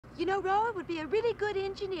You know, Roy would be a really good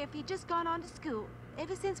engineer if he'd just gone on to school.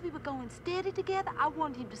 Ever since we were going steady together, I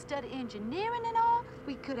wanted him to study engineering and all.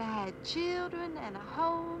 We could have had children and a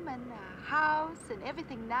home and a house and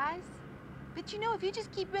everything nice. But you know, if you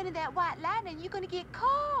just keep running that white lightning, you're gonna get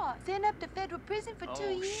caught. Sent up to federal prison for 2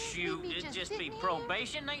 years. Oh, shoot. It'd just be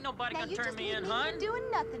probation. Ain't nobody gonna turn me in, hun. Doing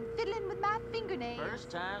nothing, fiddling with my fingernails.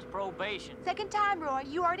 First time's probation. Second time, Roy.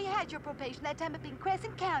 You already had your probation. That time up in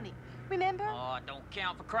Crescent County. Remember? Oh, it don't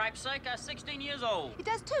count for cripe's sake. I was 16 years old. It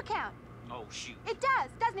does too count. Oh, shoot. It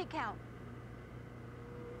does. Doesn't it count?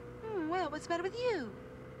 Well, what's the matter with you?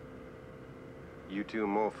 You two are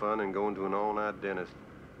more fun than going to an all-night dentist.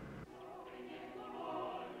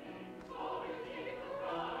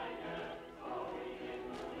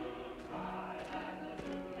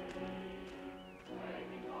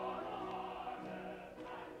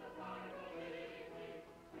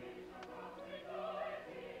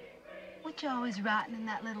 What you always writing in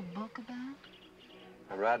that little book about?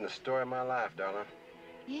 I'm writing the story of my life, darling.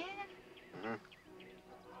 Yeah? Mm-hmm.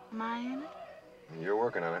 Am I in it? You're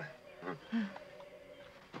working on it. Mm.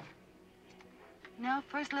 No,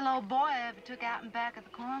 first little old boy I ever took out in back of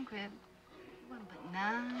the corn crib. He wasn't but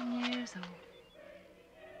 9 years old.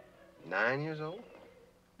 9 years old?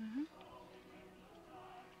 Mm-hmm.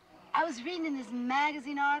 I was reading in this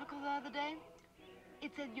magazine article the other day.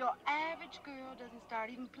 It said your average girl doesn't start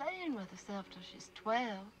even playing with herself till she's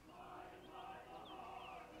 12.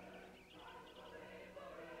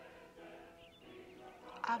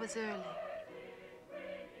 I was early.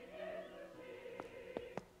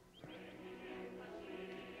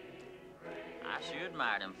 I sure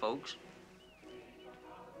admire them folks.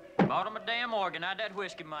 Bought them a damn organ out of that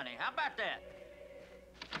whiskey money. How about that?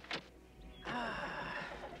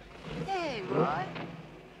 Hey, Roy.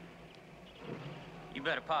 You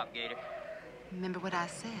better pop, Gator. Remember what I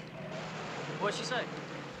said? What'd she say?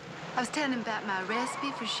 I was telling him about my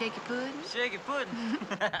recipe for shaky pudding. Shaky pudding.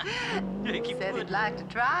 Shaky Said pudding. he'd like to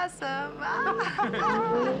try some.